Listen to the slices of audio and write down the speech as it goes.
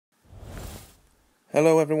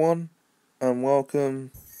Hello everyone, and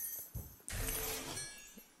welcome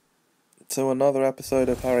to another episode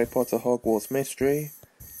of Harry Potter Hogwarts Mystery.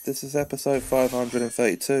 This is episode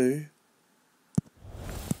 532,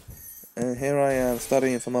 and here I am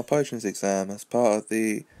studying for my potions exam as part of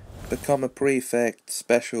the Become a Prefect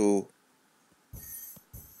special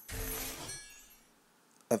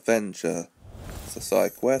adventure. It's a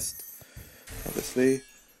side quest, obviously,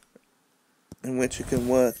 in which you can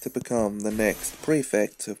work to become the next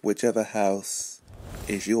prefect of whichever house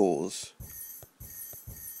is yours.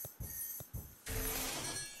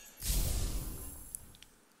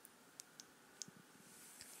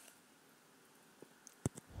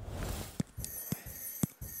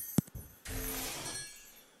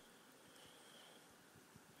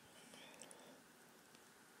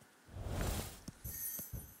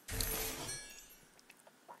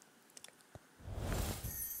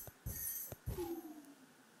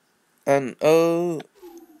 And oh,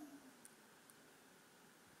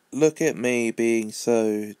 look at me being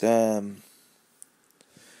so damn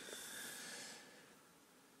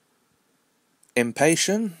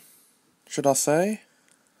impatient, should I say?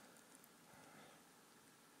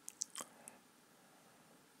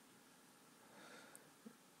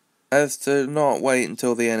 As to not wait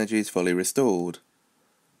until the energy is fully restored.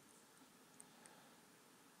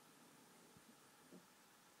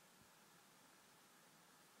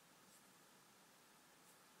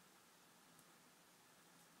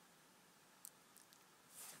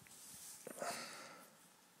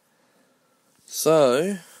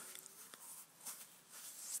 So,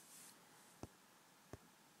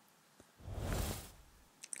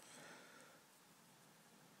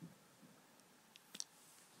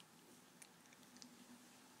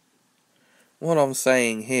 what I'm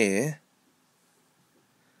saying here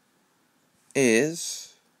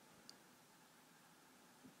is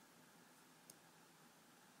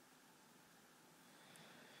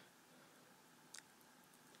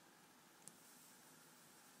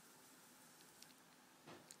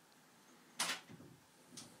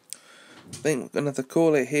I think we're going to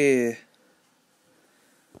call it here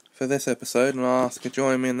for this episode, and I'll ask you to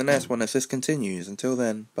join me in the next one as this continues. Until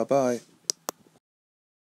then, bye bye.